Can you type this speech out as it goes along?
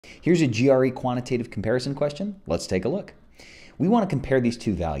Here's a GRE quantitative comparison question. Let's take a look. We want to compare these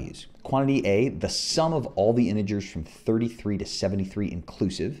two values. Quantity A, the sum of all the integers from 33 to 73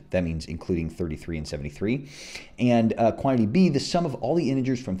 inclusive. That means including 33 and 73. And quantity B, the sum of all the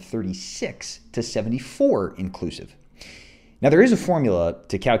integers from 36 to 74 inclusive. Now there is a formula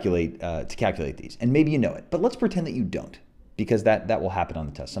to calculate these, and maybe you know it, but let's pretend that you don't, because that will happen on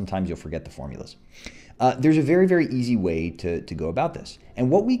the test. Sometimes you'll forget the formulas. There's a very, very easy way to go about this. And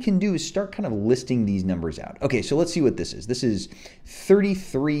what we can do is start kind of listing these numbers out. Okay, so let's see what this is. This is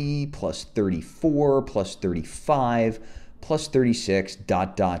 33 plus 34 plus 35 plus 36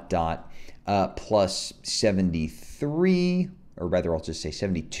 plus 73, or rather I'll just say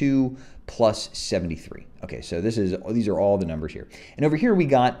 72 plus 73. Okay, so these are all the numbers here. And over here we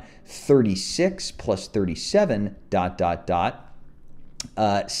got 36 plus 37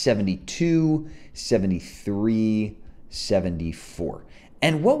 72, 73, 74.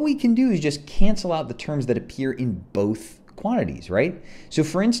 And what we can do is just cancel out the terms that appear in both quantities, right? So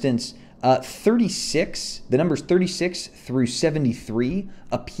for instance, the numbers 36 through 73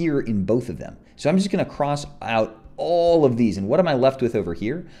 appear in both of them. So I'm just going to cross out all of these. And what am I left with over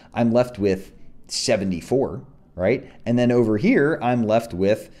here? I'm left with 74, right? And then over here, I'm left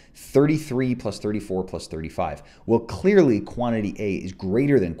with 33 plus 34 plus 35. Well, clearly quantity A is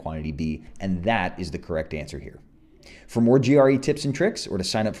greater than quantity B, and that is the correct answer here. For more GRE tips and tricks, or to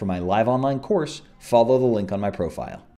sign up for my live online course, follow the link on my profile.